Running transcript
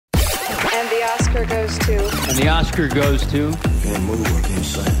And the Oscar goes to... And the Oscar goes to... Can't move, I can't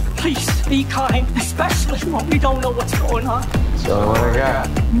say. Please be kind, especially when we don't know what's going on. So what I got?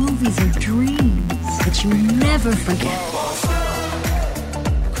 Movies are dreams that you never forget.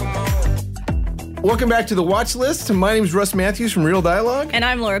 Welcome back to the Watchlist. My name is Russ Matthews from Real Dialogue. And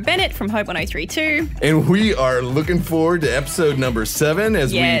I'm Laura Bennett from Hope 1032. And we are looking forward to episode number 7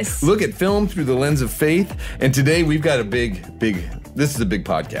 as we look at film through the lens of faith. And today we've got a big, this is a big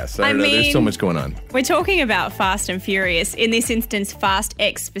podcast. I don't know, there's so much going on. We're talking about Fast and Furious, in this instance, Fast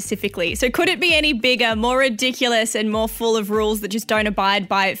X specifically. So could it be any bigger, more ridiculous, and more full of rules that just don't abide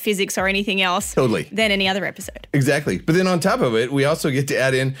by physics or anything else than any other episode? Exactly. But then on top of it, we also get to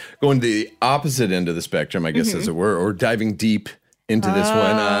add in going to the opposite end of the spectrum, I guess, as it were, or diving deep into this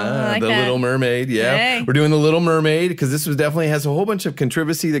one, the Little Mermaid. Yeah, we're doing the Little Mermaid because this was definitely has a whole bunch of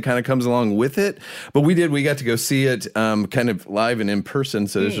controversy that kind of comes along with it. But we got to go see it kind of live and in person,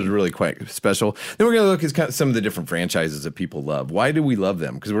 so this was really quite special. Then we're going to look at kind of some of the different franchises that people love. Why do we love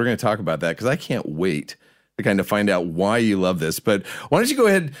them? Because we're going to talk about that because I can't wait to kind of find out why you love this. But why don't you go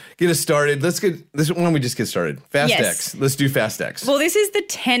ahead and get us started? Why don't we just get started? Fast X. Let's do Fast X. Well, this is the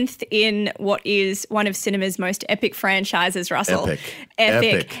 10th in what is one of cinema's most epic franchises, Russell.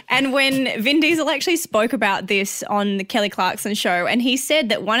 Epic. And when Vin Diesel actually spoke about this on the Kelly Clarkson show, and he said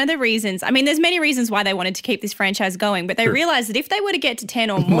that one of the reasons, I mean, there's many reasons why they wanted to keep this franchise going, but they realized that if they were to get to 10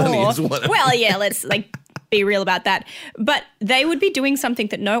 or more, let's be real about that. But they would be doing something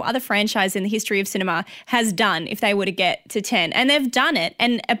that no other franchise in the history of cinema has done if they were to get to 10. And they've done it.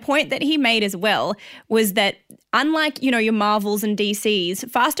 And a point that he made as well was that unlike, your Marvels and DCs,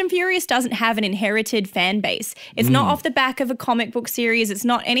 Fast and Furious doesn't have an inherited fan base. It's not off the back of a comic book series. It's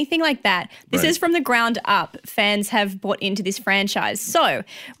not anything like that. This is from the ground up. Fans have bought into this franchise. So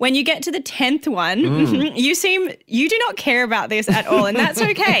when you get to the 10th one, you do not care about this at all, and that's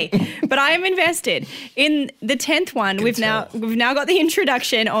okay. But I am invested. In the 10th one, we've now got the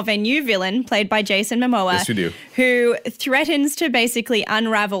introduction of a new villain played by Jason Momoa. Yes, we do. Who threatens to basically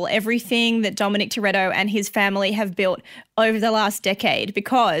unravel everything that Dominic Toretto and his family have built over the last decade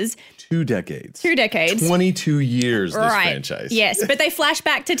because... 2 decades. 22 years, this franchise. Yes, but they flash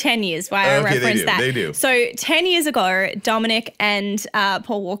back to 10 years, why I reference that. They do. So 10 years ago, Dominic and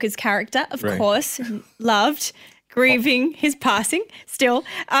Paul Walker's character, of course, loved... grieving his passing still.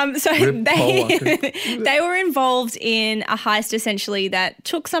 They were involved in a heist essentially that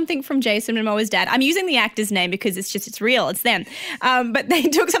took something from Jason Momoa's dad. I'm using the actor's name because it's real, it's them. But they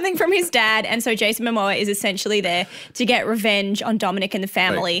took something from his dad, and so Jason Momoa is essentially there to get revenge on Dominic and the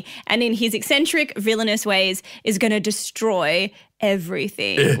family. Right. And in his eccentric, villainous ways is going to destroy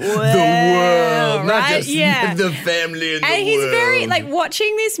everything. The world, not just the family and the world. And he's very,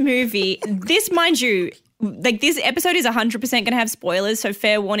 watching this movie, this, mind you, this episode is 100% going to have spoilers, so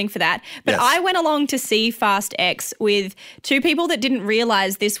fair warning for that. But I went along to see Fast X with 2 people that didn't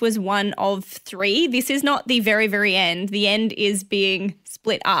realize this was one of 3. This is not the very, very end. The end is being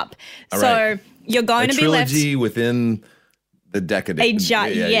split up. You're going to be left... trilogy within the decade.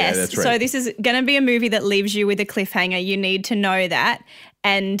 Yes. That's right. So this is going to be a movie that leaves you with a cliffhanger. You need to know that.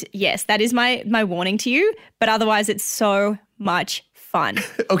 And yes, that is my warning to you. But otherwise, it's so much fun.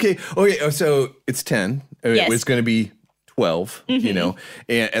 Okay. So it's 10. Yes. It's going to be 12, and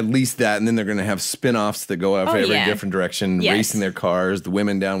at least that. And then they're going to have spin-offs that go out for every different direction, racing their cars, the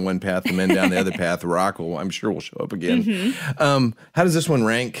women down one path, the men down the other path. Rock I'm sure will show up again. How does this one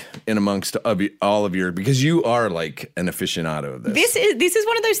rank in amongst all of your, because you are like an aficionado of this. This is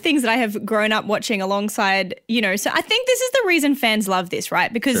one of those things that I have grown up watching alongside, so I think this is the reason fans love this,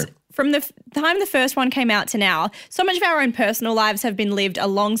 right? Because from the time the first one came out to now, so much of our own personal lives have been lived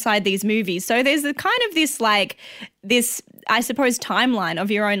alongside these movies. So there's the kind of this, I suppose, timeline of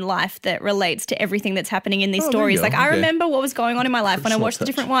your own life that relates to everything that's happening in these stories. I remember what was going on in my life when I watched the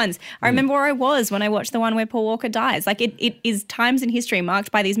different ones. I remember where I was when I watched the one where Paul Walker dies. It is times in history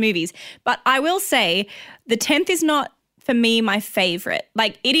marked by these movies. But I will say the 10th is not, for me, my favorite.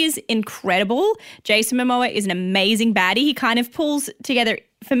 It is incredible. Jason Momoa is an amazing baddie. He kind of pulls together,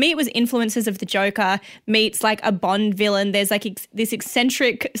 for me, it was influences of the Joker meets a Bond villain. There's this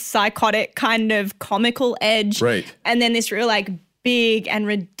eccentric, psychotic kind of comical edge. Right. And then this real big and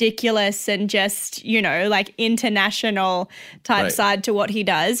ridiculous and just, international type side to what he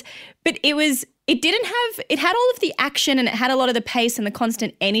does. But it had all of the action and it had a lot of the pace and the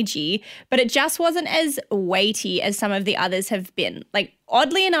constant energy, but it just wasn't as weighty as some of the others have been.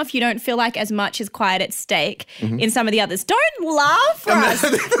 oddly enough, you don't feel like as much is quite at stake in some of the others. Don't laugh, Russ.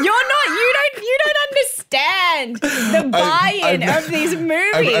 You don't understand the buy-in of these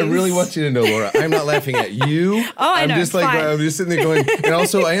movies. I really want you to know, Laura, I'm not laughing at you. I know, I'm just I'm just sitting there going, and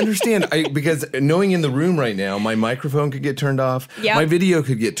also I understand, because knowing in the room right now, my microphone could get turned off. Yep. My video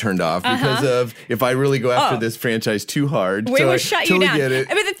could get turned off because of if I really go after this franchise too hard. We will shut you down. Get it.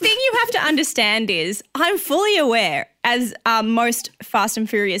 But the thing you have to understand is I'm fully aware, as are most Fast and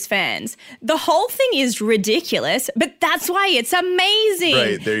Furious fans, the whole thing is ridiculous, but that's why it's amazing.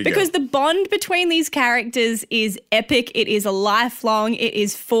 Right, there you because go. the bond between these characters is epic. It is a lifelong. It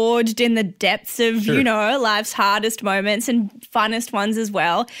is forged in the depths of, life's hardest moments and funnest ones as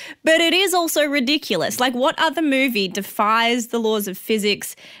well. But it is also ridiculous. Like, what other movie defies the laws of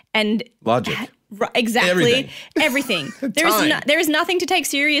physics and logic? Right, exactly. Everything. There is nothing to take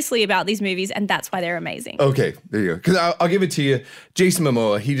seriously about these movies, and that's why they're amazing. Okay, there you go. Because I'll give it to you. Jason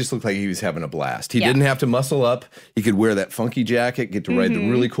Momoa, he just looked like he was having a blast. He didn't have to muscle up. He could wear that funky jacket, get to ride the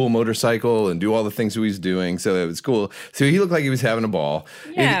really cool motorcycle, and do all the things he was doing. So it was cool. So he looked like he was having a ball.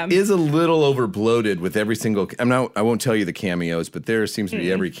 Yeah. It is a little over bloated with every single. I won't tell you the cameos, but there seems to be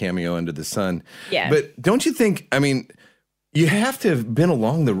every cameo under the sun. Yeah. But don't you think? I mean, you have to have been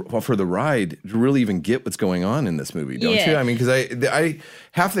along for the ride to really even get what's going on in this movie, don't you? I mean, because I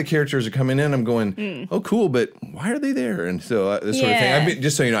half the characters are coming in, I'm going, oh, cool, but why are they there? And so this sort of thing.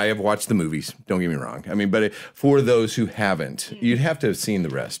 Just so you know, I have watched the movies. Don't get me wrong. I mean, but for those who haven't, you'd have to have seen the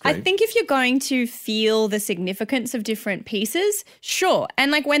rest, right? I think if you're going to feel the significance of different pieces, sure.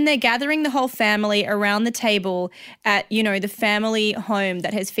 And like when they're gathering the whole family around the table at, the family home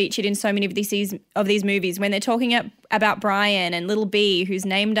that has featured in so many of these movies, when they're talking about Brian and little B, who's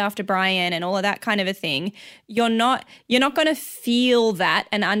named after Brian and all of that kind of a thing, you're not going to feel that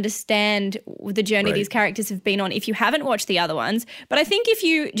and understand the journey these characters have been on if you haven't watched the other ones. But I think if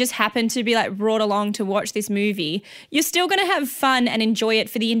you just happen to be like brought along to watch this movie, you're still going to have fun and enjoy it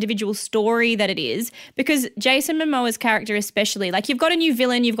for the individual story that it is, because Jason Momoa's character especially, like, you've got a new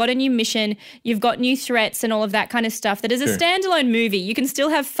villain, you've got a new mission, you've got new threats and all of that kind of stuff, that as a standalone movie, you can still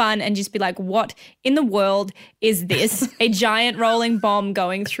have fun and just be like, what in the world is this? A giant rolling bomb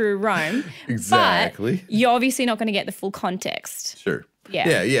going through Rome. Exactly. But you're obviously not going to get the full context. Sure.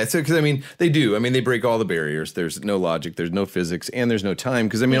 Yeah. So, because, I mean, they do. I mean, they break all the barriers. There's no logic, there's no physics, and there's no time.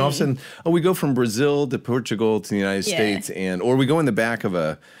 Because, I mean, all of a sudden, we go from Brazil to Portugal to the United States, or we go in the back of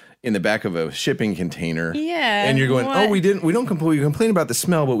a shipping container. Yeah. And you're going, we complain about the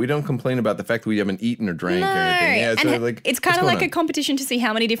smell, but we don't complain about the fact that we haven't eaten or drank or anything. Yeah, so and it's kind of like a competition to see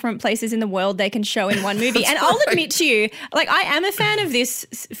how many different places in the world they can show in one movie. And I'll admit to you, like, I am a fan of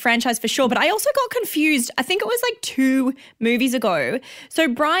this franchise for sure, but I also got confused. I think it was like 2 movies ago. So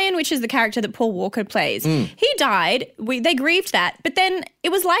Brian, which is the character that Paul Walker plays, he died. They grieved that. But then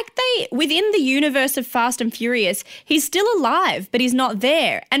it was like within the universe of Fast and Furious, he's still alive, but he's not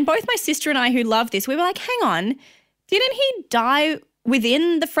there. And both my sister and I, who love this, we were like, hang on, didn't he die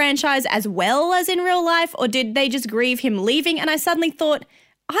within the franchise as well as in real life, or did they just grieve him leaving? And I suddenly thought,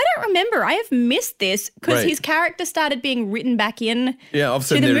 I don't remember. I have missed this because his character started being written back in. Yeah, all of a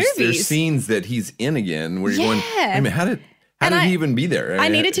sudden there's scenes that he's in again where you're going, I mean, how did he even be there? I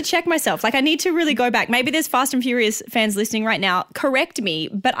needed to check myself. Like, I need to really go back. Maybe there's Fast and Furious fans listening right now. Correct me.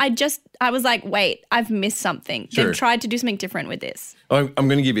 But I was like, wait, I've missed something. Sure. They've tried to do something different with this. Oh, I'm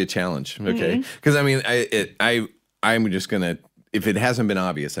going to give you a challenge, okay? Because, I mean, I'm just going to, if it hasn't been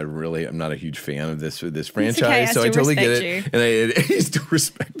obvious, I'm not a huge fan of this franchise. Okay, so I totally get it. you. And I still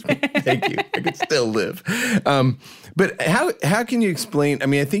respect me. Thank you. I can still live. But how can you explain, I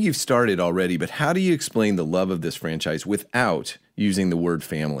mean, I think you've started already, but how do you explain the love of this franchise without using the word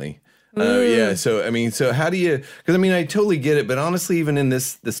family? So how do you, because I mean, I totally get it, but honestly, even in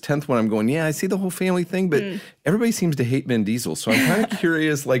this 10th one, I'm going, I see the whole family thing, but everybody seems to hate Vin Diesel. So I'm kind of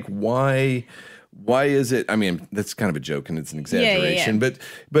curious, like, why is it, I mean, that's kind of a joke and it's an exaggeration, but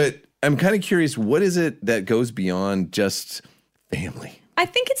I'm kind of curious, what is it that goes beyond just family? I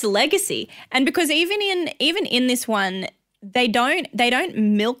think it's legacy. And because even in this one, they don't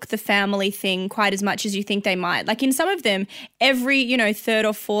milk the family thing quite as much as you think they might. Like, in some of them, every, third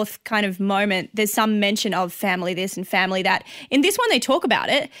or fourth kind of moment, there's some mention of family this and family that. In this one, they talk about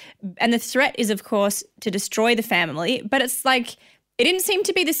it. And the threat is, of course, to destroy the family. But it's like, it didn't seem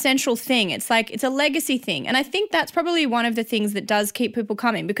to be the central thing. It's like, it's a legacy thing. And I think that's probably one of the things that does keep people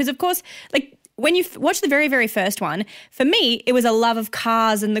coming. Because, of course, like, when you watch the very, very first one, for me, it was a love of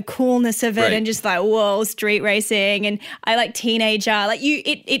cars and the coolness of it and just like, whoa, street racing. And I like teenager. Like,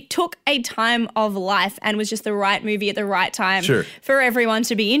 it took a time of life and was just the right movie at the right time for everyone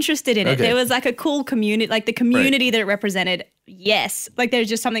to be interested in it. There was like a cool community, like the community that it represented. yes. Like there's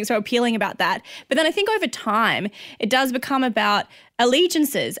just something so appealing about that. But then I think over time, it does become about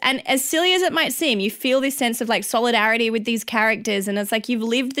allegiances. And as silly as it might seem, you feel this sense of like solidarity with these characters, and it's like you've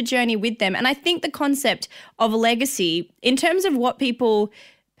lived the journey with them. And I think the concept of legacy, in terms of what people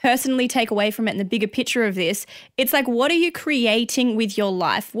personally take away from it and the bigger picture of this, it's like, what are you creating with your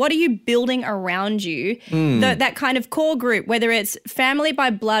life? What are you building around you? That kind of core group, whether it's family by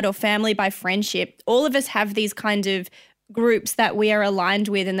blood or family by friendship, all of us have these kind of groups that we are aligned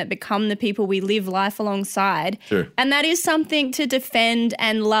with and that become the people we live life alongside. Sure. And that is something to defend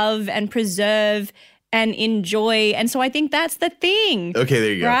and love and preserve and enjoy. And so I think that's the thing. Okay,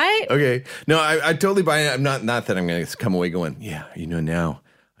 there you go. Right? Okay. No, I totally buy it. I'm not that I'm going to come away going, yeah, now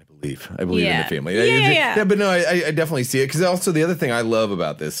I believe in the family. Yeah. But no, I definitely see it. Because also the other thing I love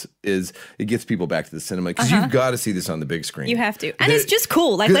about this is it gets people back to the cinema. Because you've got to see this on the big screen. You have to. And it's just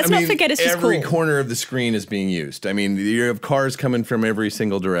cool. Like, let's not forget it's just cool. Every corner of the screen is being used. I mean, you have cars coming from every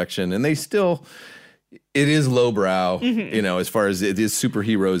single direction. And they still... It is lowbrow, as far as it is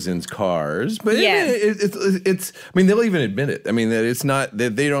superheroes in cars, but it's. I mean, they'll even admit it. I mean, that it's not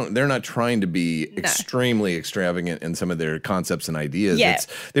that they're not trying to be extremely extravagant in some of their concepts and ideas. Yeah.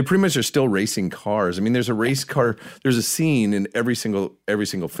 They pretty much are still racing cars. I mean, there's a race car. There's a scene in every single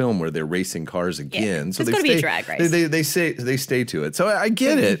film where they're racing cars again. Yeah. So it's got to be a drag race. They stay to it. So I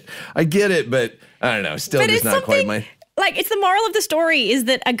get it. I get it, but I don't know. Still, just not quite my. Like, it's the moral of the story is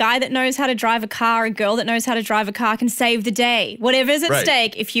that a guy that knows how to drive a car, a girl that knows how to drive a car can save the day. Whatever's at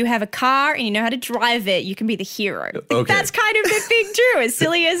stake, if you have a car and you know how to drive it, you can be the hero. Okay. That's kind of the thing too, as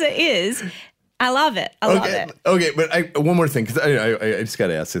silly as it is. I love it. I love it. Okay, but one more thing, because I just got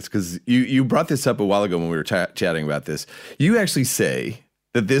to ask this, because you brought this up a while ago when we were chatting about this. You actually say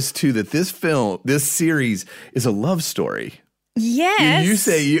that this series is a love story. Yes. You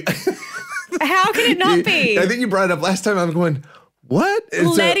say How can it not be? I think you brought it up last time. I'm going, what? And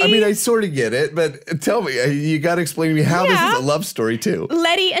Letty, I mean, I sort of get it, but tell me, you got to explain to me how this is a love story too.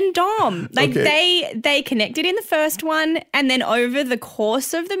 Letty and Dom, they connected in the first one, and then over the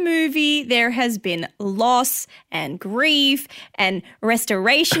course of the movie, there has been loss and grief and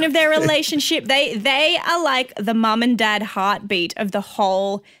restoration of their relationship. They are like the mum and dad heartbeat of the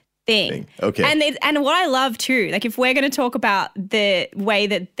whole thing. Okay. And what I love too, like if we're going to talk about the way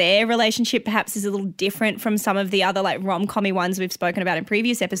that their relationship perhaps is a little different from some of the other like rom-commy ones we've spoken about in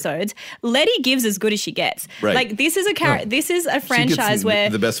previous episodes, Letty gives as good as she gets. Right. Like this is a franchise where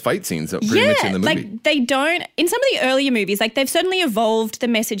the best fight scenes pretty much in the movie. Like they don't, in some of the earlier movies, like they've certainly evolved the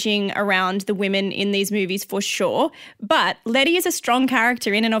messaging around the women in these movies for sure, but Letty is a strong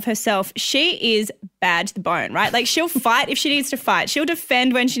character in and of herself. She is bad to the bone, right? Like she'll fight if she needs to fight. She'll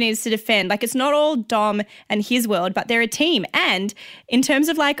defend when she needs to defend. Like it's not all Dom and his world, but they're a team. And in terms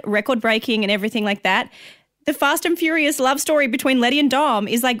of like record breaking and everything like that, the Fast and Furious love story between Letty and Dom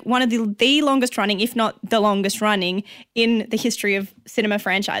is like one of the longest running, if not the longest running, in the history of cinema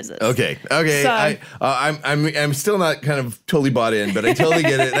franchises. Okay. So, I'm still not kind of totally bought in, but I totally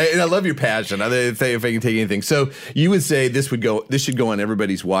get it. And I love your passion. If I can take anything, so you would say this should go on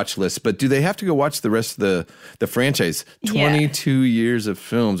everybody's watch list. But do they have to go watch the rest of the franchise? 22 years of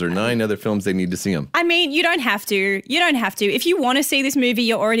films or 9 other films. They need to see them. I mean, you don't have to. If you want to see this movie,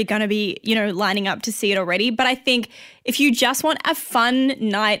 you're already going to be, lining up to see it already. But I think if you just want a fun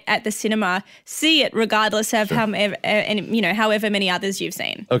night at the cinema, see it regardless of however many others you've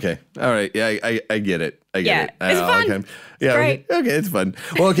seen. Okay. All right. Yeah, I get it. I get it. It's fun. Yeah. Great. Okay, it's fun.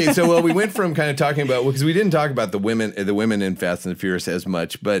 Well, okay. So, we went from kind of talking about, because we didn't talk about the women in Fast and the Furious as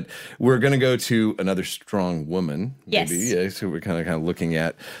much, but we're going to go to another strong woman. Yes. Maybe. Yeah. So we're kind of looking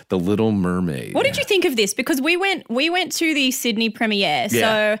at The Little Mermaid. What did you think of this? Because we went to the Sydney premiere.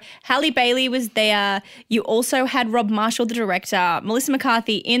 Yeah. So Halle Bailey was there. You also had Rob Marshall, the director, Melissa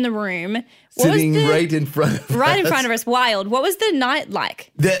McCarthy in the room. Sitting right in front of us. Right in front of us. Wild. What was the night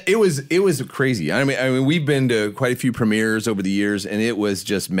like? It was crazy. I mean, we've been to quite a few premieres over the years, and it was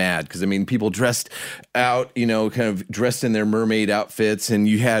just mad because, people dressed out, kind of dressed in their mermaid outfits, and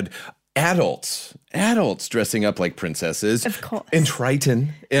you had adults dressing up like princesses. Of course. And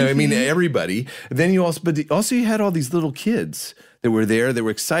Triton. Everybody. Then you had all these little kids that were there, they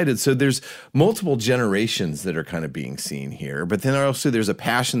were excited. So there's multiple generations that are kind of being seen here. But then also there's a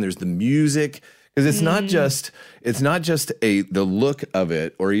passion, there's the music, because it's not just the look of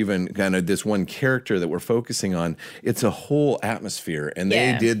it or even kind of this one character that we're focusing on. It's a whole atmosphere. And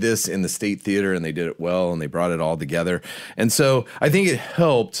they did this in the State Theater, and they did it well, and they brought it all together. And so I think it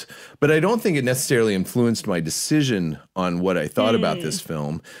helped, but I don't think it necessarily influenced my decision on what I thought about this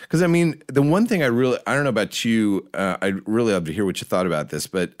film. Because the one thing I don't know about you, I'd really love to hear what you thought about this,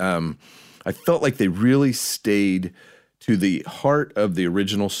 but I felt like they really stayed to the heart of the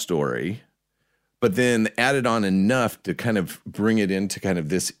original story, but then added on enough to kind of bring it into kind of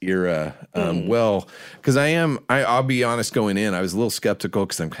this era. Well, because I'll be honest, going in, I was a little skeptical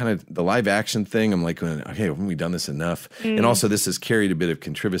because I'm kind of the live action thing. I'm like, okay, haven't we done this enough? And also this has carried a bit of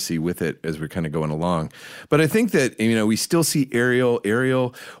controversy with it as we're kind of going along. But I think that, we still see Ariel.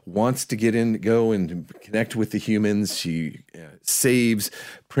 Ariel wants to go and connect with the humans. She saves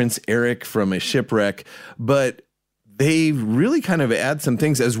Prince Eric from a shipwreck, but they really kind of add some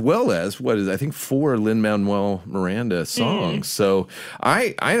things, as well as I think 4 Lin-Manuel Miranda songs. So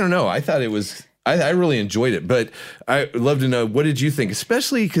I don't know. I thought it was, I really enjoyed it, but I'd love to know, what did you think?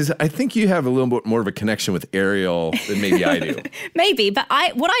 Especially because I think you have a little bit more of a connection with Ariel than maybe I do. Maybe, but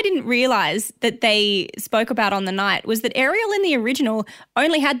what I didn't realize that they spoke about on the night was that Ariel in the original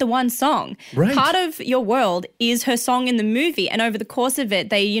only had the one song. Right. Part of Your World is her song in the movie, and over the course of it,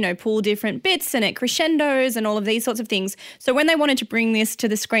 they, pull different bits and it crescendos and all of these sorts of things. So when they wanted to bring this to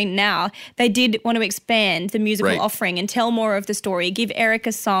the screen now, they did want to expand the musical offering and tell more of the story, give Eric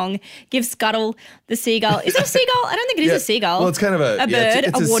a song, give Scuttle the seagull. Is it a seagull? I don't think it is a seagull. Well, it's kind of a bird,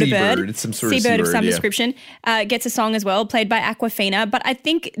 it's a water seabird. bird. It's some sort of seabird of some yeah. description. Gets a song as well, played by Aquafina. But I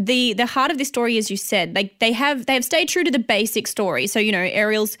think the heart of this story, as you said, like they have stayed true to the basic story. So,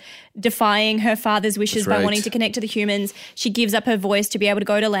 Ariel's defying her father's wishes by wanting to connect to the humans. She gives up her voice to be able to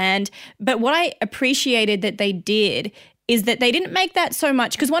go to land. But what I appreciated that they did is that they didn't make that so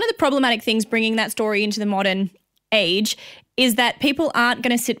much, because one of the problematic things bringing that story into the modern age is that people aren't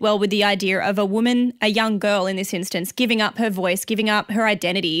going to sit well with the idea of a woman, a young girl in this instance, giving up her voice, giving up her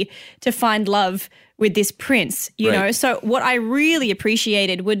identity to find love with this prince, you know? So what I really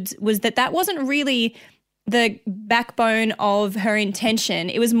appreciated was that wasn't really the backbone of her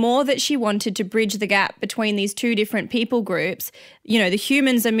intention. It was more that she wanted to bridge the gap between these two different people groups. The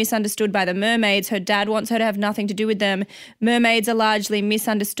humans are misunderstood by the mermaids. Her dad wants her to have nothing to do with them. Mermaids are largely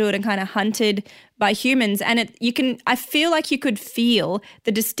misunderstood and kind of hunted by humans. And I feel like you could feel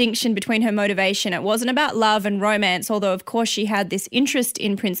the distinction between her motivation. It wasn't about love and romance, although of course she had this interest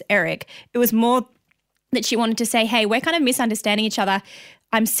in Prince Eric. It was more that she wanted to say, hey, we're kind of misunderstanding each other.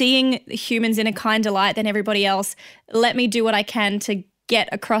 I'm seeing humans in a kinder light than everybody else. Let me do what I can to get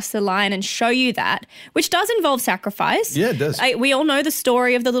across the line and show you that, which does involve sacrifice. Yeah, it does. We all know the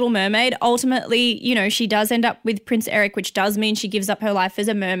story of the Little Mermaid. Ultimately, she does end up with Prince Eric, which does mean she gives up her life as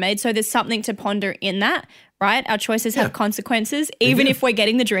a mermaid. So there's something to ponder in that, right? Our choices have consequences, even if we're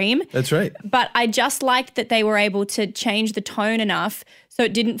getting the dream. That's right. But I just liked that they were able to change the tone enough so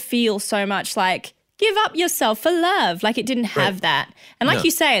it didn't feel so much like, give up yourself for love. Like it didn't have that. And like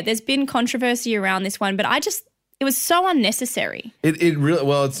you say, there's been controversy around this one, but it was so unnecessary. It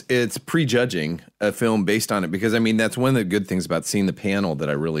really, it's prejudging a film based on it, because that's one of the good things about seeing the panel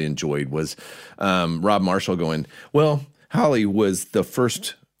that I really enjoyed was Rob Marshall going, well, Holly was the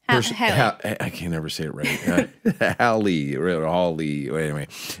first person. I can't ever say it right. Holly. Anyway,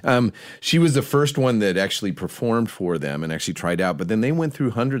 she was the first one that actually performed for them and actually tried out. But then they went through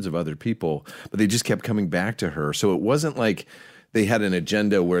hundreds of other people, but they just kept coming back to her. So it wasn't like they had an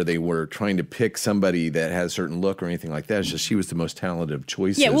agenda where they were trying to pick somebody that has a certain look or anything like that. It's just she was the most talented of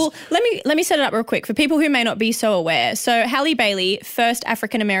choices. Yeah, well, let me set it up real quick for people who may not be so aware. So Halle Bailey, first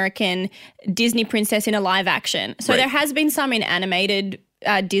African-American Disney princess in a live action. So there has been some in animated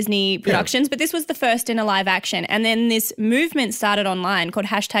Disney productions, but this was the first in a live action. And then this movement started online called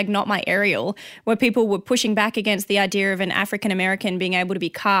 #NotMyAriel, where people were pushing back against the idea of an African-American being able to be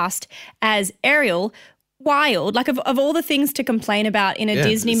cast as Ariel. Wild, like of all the things to complain about in a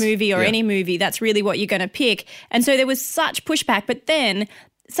Disney movie or any movie, that's really what you're going to pick. And so there was such pushback, but then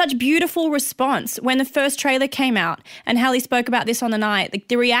such beautiful response when the first trailer came out, and Halle spoke about this on the night, like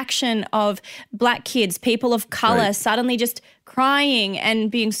the reaction of Black kids, people of color suddenly just crying and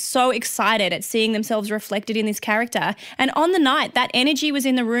being so excited at seeing themselves reflected in this character. And on the night, that energy was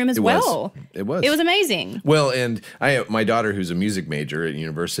in the room as well. It was. It was amazing. Well, and my daughter, who's a music major at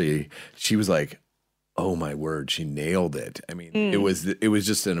university, she was like, oh my word, she nailed it. It was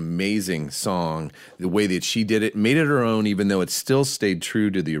just an amazing song. The way that she did it, made it her own, even though it still stayed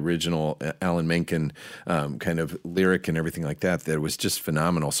true to the original Alan Menken kind of lyric and everything like that. That was just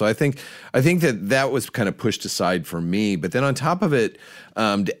phenomenal. So I think that was kind of pushed aside for me. But then on top of it,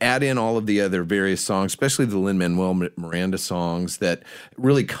 to add in all of the other various songs, especially the Lin-Manuel Miranda songs that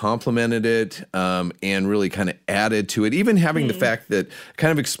really complemented it and really kind of added to it. Even having the fact that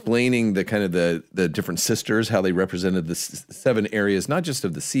kind of explaining the kind of the different sisters, how they represented the 7 areas, not just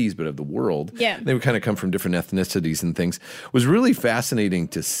of the seas, but of the world. Yeah. They would kind of come from different ethnicities and things. Was really fascinating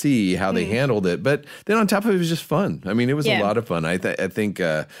to see how they handled it. But then on top of it, it was just fun. It was a lot of fun. I think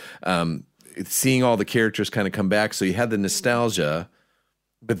seeing all the characters kind of come back. So you had the nostalgia,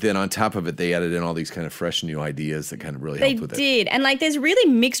 but then on top of it, they added in all these kind of fresh new ideas that kind of really helped with it. They did. And like there's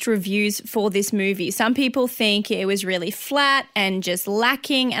really mixed reviews for this movie. Some people think it was really flat and just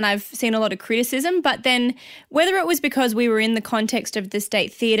lacking, and I've seen a lot of criticism. But then whether it was because we were in the context of the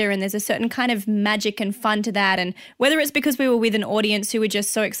State Theatre and there's a certain kind of magic and fun to that, and whether it's because we were with an audience who were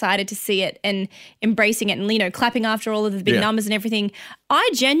just so excited to see it and embracing it and, you know, clapping after all of the big numbers and everything, I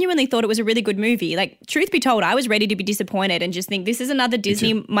genuinely thought it was a really good movie. Like, truth be told, I was ready to be disappointed and just think this is another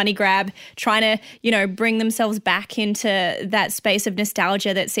Disney money grab trying to, you know, bring themselves back into that space of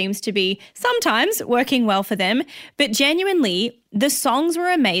nostalgia that seems to be sometimes working well for them. But genuinely, the songs were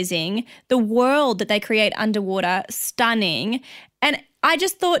amazing. The world that they create underwater, stunning. And I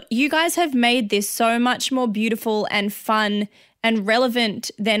just thought you guys have made this so much more beautiful and fun and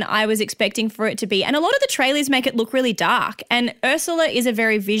relevant than I was expecting for it to be. And a lot of the trailers make it look really dark. And Ursula is a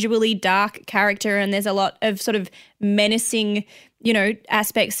very visually dark character, and there's a lot of sort of menacing, you know,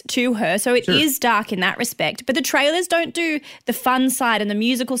 aspects to her. So it is dark in that respect. But the trailers don't do the fun side and the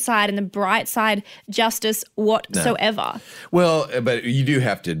musical side and the bright side justice whatsoever. No. Well, but you do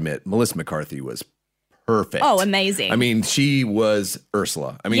have to admit, Melissa McCarthy was perfect. Oh, amazing. I mean, she was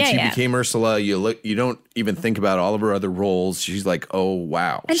Ursula. I mean, she became Ursula. You don't even think about all of her other roles. She's like, oh,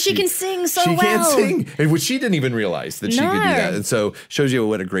 wow. And she can sing so well. She can sing, which she didn't even realize that she could do that. And so shows you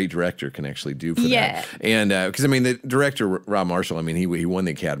what a great director can actually do for that. And because, I mean, the director, Rob Marshall, I mean, he won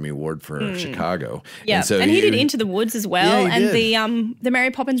the Academy Award for Chicago. Yeah, and, so he did Into the Woods as well. Yeah, and the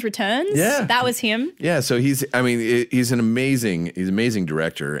Mary Poppins Returns. Yeah. That was him. Yeah, so he's an amazing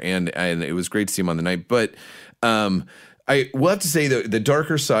director. And it was great to see him on the night. But I will have to say the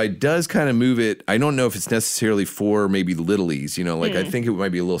darker side does kind of move it. I don't know if it's necessarily for maybe littlies, you know, like I think it might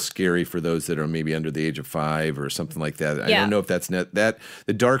be a little scary for those that are maybe under the age of 5 or something like that. I don't know if that's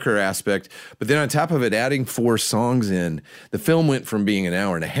the darker aspect. But then on top of it, adding 4 songs in, the film went from being an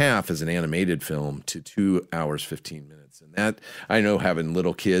hour and a half as an animated film to 2 hours, 15 minutes. And that, I know, having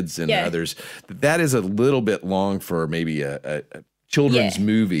little kids and others, that is a little bit long for maybe a children's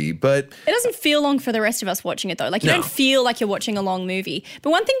movie, but it doesn't feel long for the rest of us watching it though. Like you don't feel like you're watching a long movie. But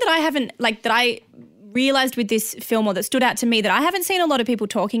one thing that I realized with this film, or that stood out to me that I haven't seen a lot of people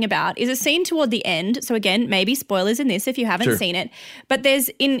talking about, is a scene toward the end. So again, maybe spoilers in this if you haven't seen it, but there's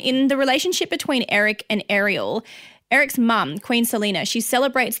in the relationship between Eric and Ariel, Eric's mum, Queen Selena, she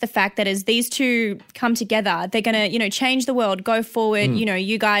celebrates the fact that as these two come together, they're going to, you know, change the world, go forward, you know,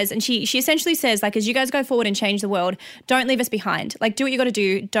 you guys. And she essentially says, like, as you guys go forward and change the world, don't leave us behind. Like, do what you got to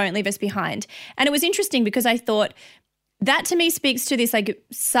do. Don't leave us behind. And it was interesting because I thought that to me speaks to this like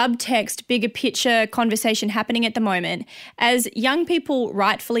subtext, bigger picture conversation happening at the moment as young people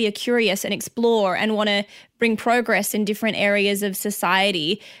rightfully are curious and explore and want to bring progress in different areas of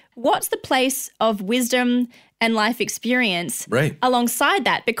society. What's the place of wisdom and life experience alongside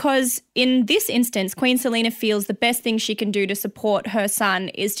that? Because in this instance, Queen Selena feels the best thing she can do to support her son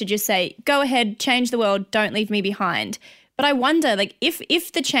is to just say, go ahead, change the world, don't leave me behind. But I wonder, like,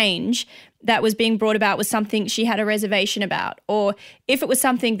 if the change that was being brought about was something she had a reservation about, or if it was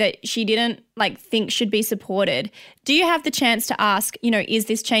something that she didn't like think should be supported, do you have the chance to ask, you know, is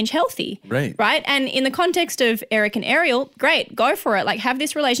this change healthy? Right. And in the context of Eric and Ariel, great, go for it. Like, have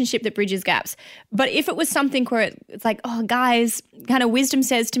this relationship that bridges gaps. But if it was something where it's like, oh, guys, kind of wisdom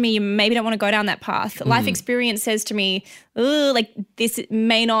says to me, you maybe don't want to go down that path. Life experience says to me, like, this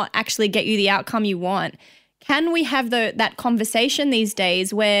may not actually get you the outcome you want. Can we have that conversation these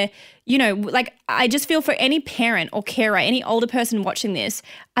days where, you know, like I just feel for any parent or carer, any older person watching this,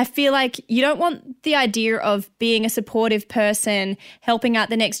 I feel like you don't want the idea of being a supportive person, helping out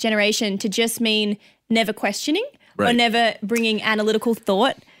the next generation to just mean never questioning or never bringing analytical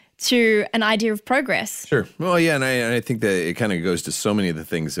thought to an idea of progress. Sure. Well, yeah, and I think that it kind of goes to so many of the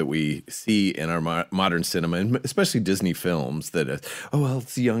things that we see in our modern cinema, and especially Disney films, that,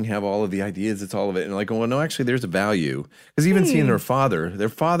 it's the young have all of the ideas, it's all of it. And like, well, no, actually, there's a value. Because even seeing their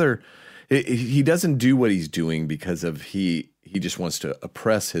father, he doesn't do what he's doing because of he just wants to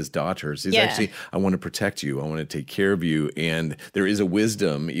oppress his daughters. He's actually, I want to protect you. I want to take care of you. And there is a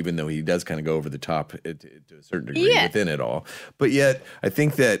wisdom, even though he does kind of go over the top to a certain degree within it all. But yet, I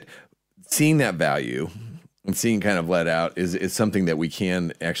think that seeing that value and seeing kind of let out is something that we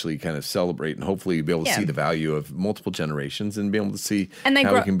can actually kind of celebrate and hopefully be able to see the value of multiple generations and be able to see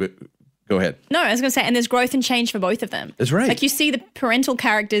how we can Go ahead. No, I was going to say, and there's growth and change for both of them. That's right. Like you see the parental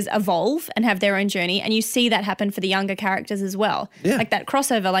characters evolve and have their own journey, and you see that happen for the younger characters as well. Yeah. Like that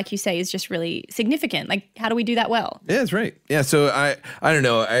crossover, like you say, is just really significant. Like, how do we do that well? Yeah, that's right. Yeah, so I don't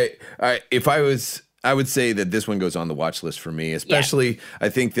know. I if I was I would say that this one goes on the watch list for me, especially I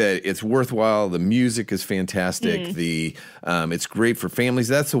think that it's worthwhile. The music is fantastic. It's great for families.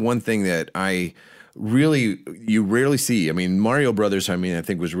 That's the one thing that you rarely see. I mean, Mario Brothers, I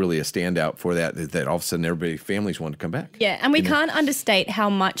think was really a standout for that all of a sudden families want to come back. Yeah, and we can't understate how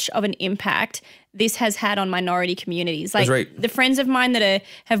much of an impact this has had on minority communities. Like, that's right. The friends of mine that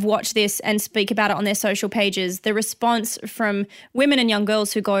have watched this and speak about it on their social pages, the response from women and young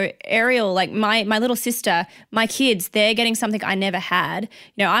girls who go, Ariel, like my little sister, my kids, they're getting something I never had.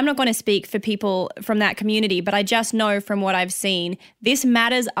 You know, I'm not going to speak for people from that community, but I just know from what I've seen, this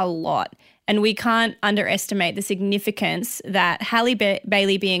matters a lot. And we can't underestimate the significance that Halle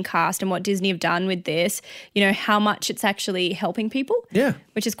Bailey being cast and what Disney have done with this, you know, how much it's actually helping people. Yeah.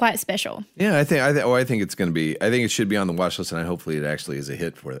 Which is quite special. Yeah, I think it's going to be, I think it should be on the watch list, and hopefully it actually is a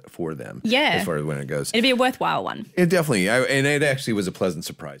hit for them. Yeah. As far as when it goes. It'd be a worthwhile one. It definitely, and it actually was a pleasant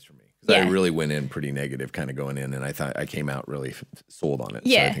surprise for me. I really went in pretty negative kind of going in, and I thought I came out really sold on it.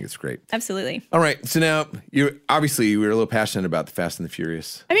 Yeah. So I think it's great. Absolutely. All right. So now you were a little passionate about the Fast and the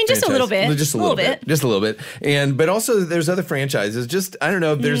Furious. I mean, just franchise. a little bit. Just a little bit. Just a little bit. But also there's other franchises. I don't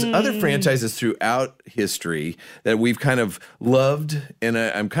know, there's other franchises throughout history that we've kind of loved. And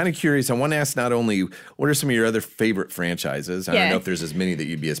I'm kind of curious. I want to ask not only what are some of your other favorite franchises? I don't know if there's as many that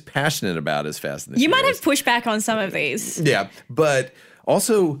you'd be as passionate about as Fast and the Furious. You might have pushback on some of these. Yeah. But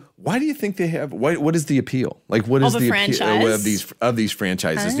also, why do you think they have? What is the appeal? Like, what is the appeal of these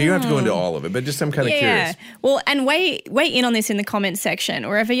franchises? You don't have to go into all of it, but just I'm kind of curious. Well, and weigh in on this in the comments section,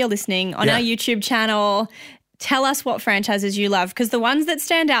 wherever you're listening, on our YouTube channel. Tell us what franchises you love, because the ones that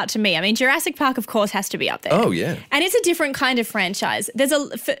stand out to me, I mean, Jurassic Park, of course, has to be up there. Oh, yeah. And it's a different kind of franchise. I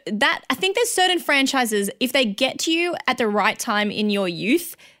think there's certain franchises, if they get to you at the right time in your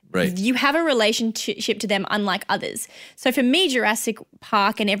youth, right, you have a relationship to them unlike others. So for me, Jurassic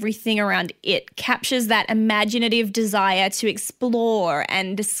Park and everything around it captures that imaginative desire to explore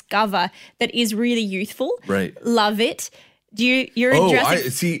and discover that is really youthful. Right. Love it. You're a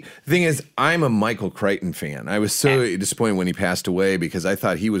Jurassic... See, the thing is, I'm a Michael Crichton fan. I was so disappointed when he passed away because I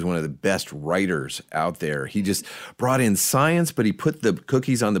thought he was one of the best writers out there. He just brought in science, but he put the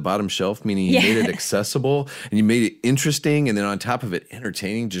cookies on the bottom shelf, meaning he made it accessible and he made it interesting, and then on top of it,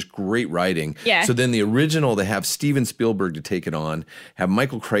 entertaining, just great writing. Yeah. So then the original, to have Steven Spielberg to take it on, have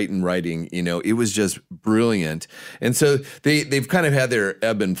Michael Crichton writing, it was just brilliant. And so they've kind of had their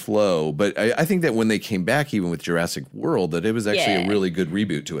ebb and flow, but I think that when they came back, even with Jurassic World, that it was actually a really good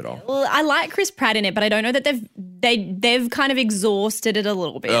reboot to it all. Well, I like Chris Pratt in it, but I don't know that they've kind of exhausted it a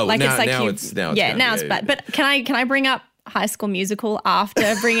trilogy. Oh, like now it's bad. But can I bring up High School Musical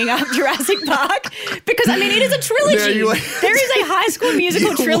after bringing up Jurassic Park? Because I mean, it is a trilogy. There is a High School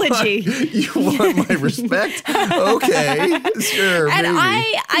Musical trilogy. You want my respect? Okay, sure. And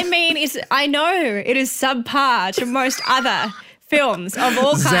maybe. I mean, I know it is subpar to most other films of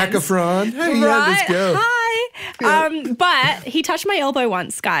all kinds. Zac Efron. Hey, yeah, let's go. Hi. But he touched my elbow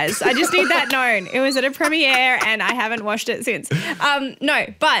once, guys. I just need that known. It was at a premiere and I haven't watched it since. No,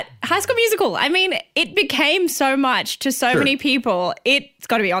 but High School Musical, I mean, it became so much to so many people. It's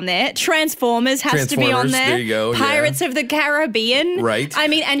got to be on there. Transformers has to be on there. There you go. Pirates of the Caribbean. Right. I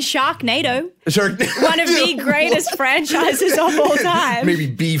mean, and Sharknado. One of the greatest franchises of all time. Maybe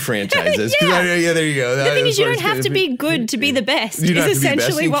B franchises. Yeah, there you go. The thing is, you don't have to be good to be the best. You don't is have to be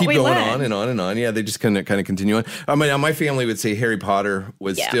essentially best. what we learn. Keep going on and on and on. Yeah, they just kind of continue on. I mean, my family would say Harry Potter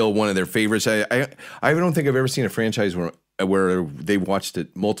was still one of their favorites. I don't think I've ever seen a franchise where they watched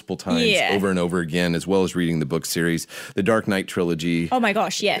it multiple times over and over again, as well as reading the book series. The Dark Knight trilogy. Oh my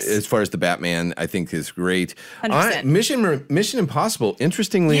gosh, yes. As far as the Batman, I think is great. 100%. Mission Impossible,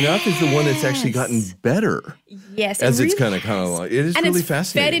 interestingly enough, is the one that's actually gotten better. Yes, it's kind of like, it is and really it's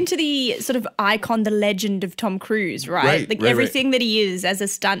fascinating. fed into the sort of icon, the legend of Tom Cruise, right? Like everything that he is as a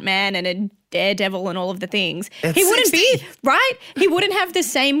stuntman and a daredevil and all of the things. He wouldn't be, right? He wouldn't have the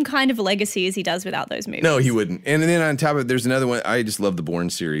same kind of legacy as he does without those movies. No, he wouldn't. And then on top of it, there's another one. I just love the Bourne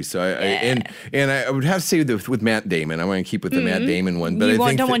series. So I would have to say with Matt Damon. I want to keep with the Matt Damon one. But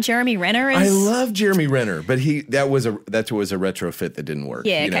don't want Jeremy Renner? I love Jeremy Renner, but that was a retrofit that didn't work.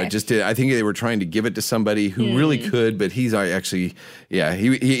 Yeah, okay. I think they were trying to give it to somebody who really could, but he's actually,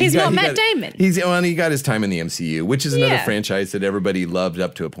 he's not Matt Damon. He got his time in the MCU, which is another franchise that everybody loved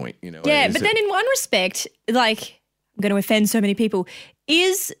up to a point. But then in one respect, like, I'm going to offend so many people,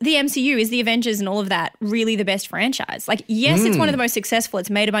 is the MCU, is the Avengers and all of that really the best franchise? Like, yes, it's one of the most successful. It's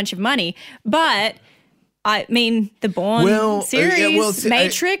made a bunch of money, but I mean, the Bourne series,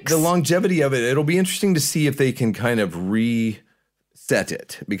 Matrix. The longevity of it, it'll be interesting to see if they can kind of reset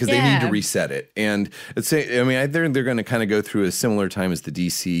it, because they need to reset it. And they're going to kind of go through a similar time as the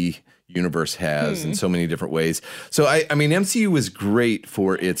DC universe has in so many different ways. So I mean, MCU was great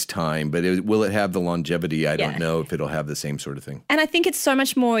for its time, but will it have the longevity? I don't know if it'll have the same sort of thing. And I think it's so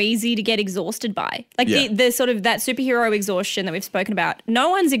much more easy to get exhausted by. Like the sort of that superhero exhaustion that we've spoken about. No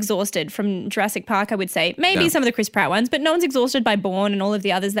one's exhausted from Jurassic Park, I would say. Maybe some of the Chris Pratt ones, but no one's exhausted by Bourne and all of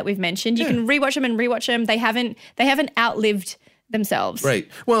the others that we've mentioned. You can rewatch them. They haven't outlived themselves. Right.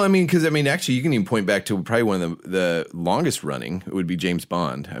 Well, I mean, because actually, you can even point back to probably one of the longest running would be James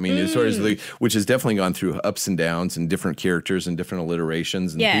Bond. I mean, as far as which has definitely gone through ups and downs and different characters and different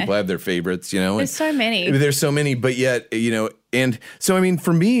alliterations, and people have their favorites. There's so many. There's so many, but yet And so, I mean,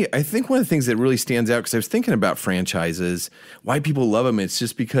 for me, I think one of the things that really stands out, because I was thinking about franchises, why people love them, it's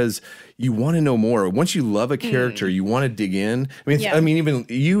just because you want to know more. Once you love a character, you want to dig in. I mean, even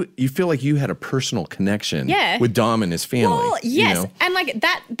you feel like you had a personal connection with Dom and his family. Well, yes. And like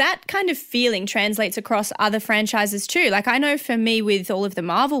that kind of feeling translates across other franchises too. Like I know for me with all of the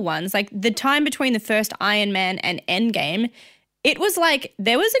Marvel ones, like the time between the first Iron Man and Endgame, it was like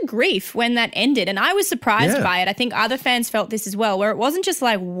there was a grief when that ended, and I was surprised by it. I think other fans felt this as well, where it wasn't just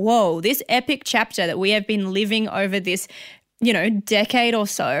like, whoa, this epic chapter that we have been living over this, decade or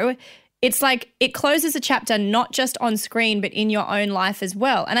so. It's like it closes a chapter not just on screen, but in your own life as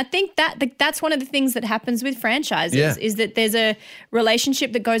well. And I think that's one of the things that happens with franchises is that there's a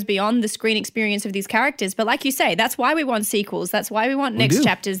relationship that goes beyond the screen experience of these characters. But like you say, that's why we want sequels. That's why we want next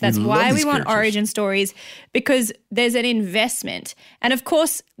chapters. That's why we want origin stories, because there's an investment. And of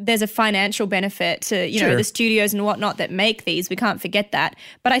course, there's a financial benefit to, the studios and whatnot that make these. We can't forget that.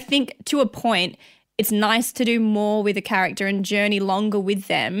 But I think to a point, it's nice to do more with a character and journey longer with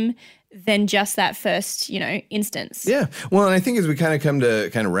them than just that first, instance. Yeah. Well, and I think as we kind of come to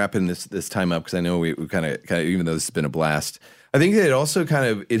kind of wrapping this time up, because I know we kind of, even though this has been a blast, I think that it also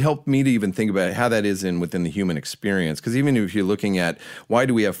it helped me to even think about how that is within the human experience. Because even if you're looking at why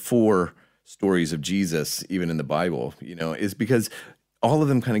do we have 4 stories of Jesus, even in the Bible, is because all of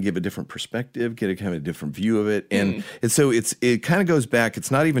them kind of give a different perspective, get a kind of a different view of it. And so it kind of goes back. It's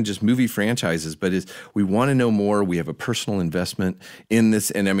not even just movie franchises, but we want to know more. We have a personal investment in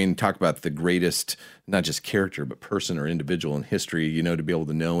this. And I mean, talk about the greatest, not just character, but person or individual in history, to be able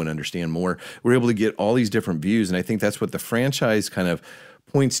to know and understand more. We're able to get all these different views. And I think that's what the franchise kind of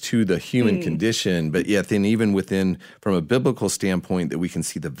points to, the human condition, but yet then even within, from a biblical standpoint, that we can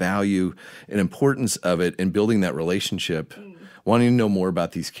see the value and importance of it in building that relationship. Wanting to know more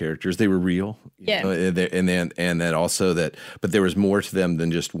about these characters. They were real. And that also but there was more to them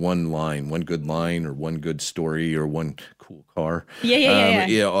than just one good line or one good story or one cool car.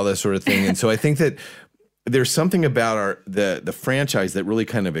 All that sort of thing. And so I think that there's something about the franchise that really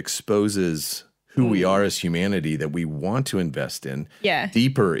kind of exposes who we are as humanity that we want to invest in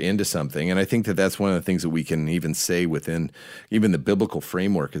deeper into something. And I think that that's one of the things that we can even say within even the biblical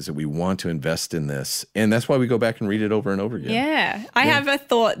framework is that we want to invest in this. And that's why we go back and read it over and over again. Yeah. I have a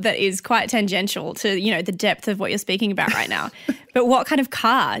thought that is quite tangential to, the depth of what you're speaking about right now. But what kind of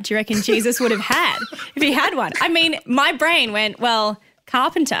car do you reckon Jesus would have had if he had one? I mean, my brain went, well,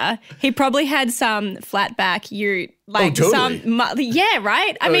 carpenter, he probably had some flatback ute, like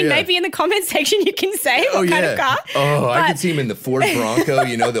right? I mean, maybe in the comment section you can say what kind of car. I could see him in the Ford Bronco,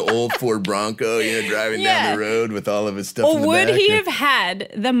 the old Ford Bronco, driving down the road with all of his stuff in the back. Or would he have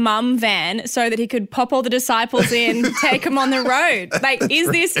had the mum van so that he could pop all the disciples in, take them on the road? Like,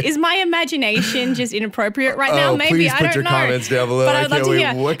 is my imagination just inappropriate right now? Maybe, please I put don't your know. comments down below. But I'd love to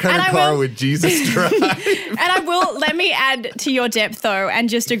hear. What kind of car would Jesus drive? And let me add to your depth though, and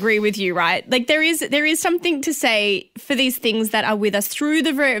just agree with you, right? Like there is something to say for these things that are with us through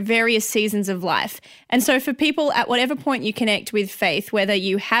the various seasons of life. And so for people at whatever point you connect with faith, whether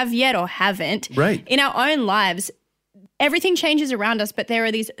you have yet or haven't, in our own lives, everything changes around us, but there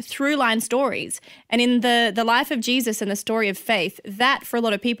are these through line stories. And in the life of Jesus and the story of faith, that for a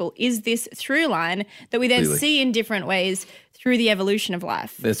lot of people is this through line that we then see in different ways through the evolution of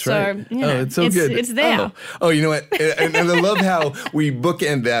life. That's right. It's so it's good. It's there. Oh, you know what? And I love how we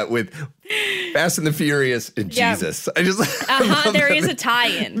bookend that with Fast and the Furious and Jesus. I just there is a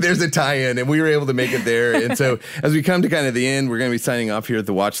tie-in. There's a tie-in, and we were able to make it there. And so as we come to kind of the end, we're going to be signing off here at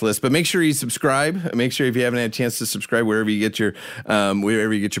the Watchlist. But make sure you subscribe. Make sure if you haven't had a chance to subscribe wherever you get your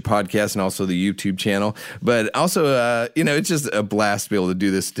podcast, and also the YouTube channel. But also, it's just a blast to be able to do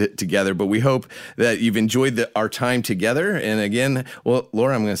this together. But we hope that you've enjoyed our time together. And again, well,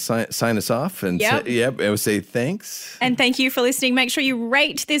 Laura, I'm going to sign us off and I would say thanks. And thank you for listening. Make sure you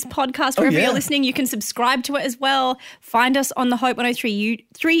rate this podcast wherever you're listening, you can subscribe to it as well. Find us on the Hope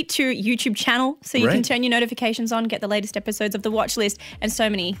 1032 YouTube channel so you can turn your notifications on, get the latest episodes of the Watchlist, and so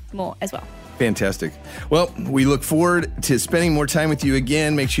many more as well. Fantastic. Well, we look forward to spending more time with you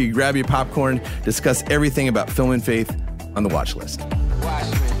again. Make sure you grab your popcorn, discuss everything about film and faith on the Watchlist.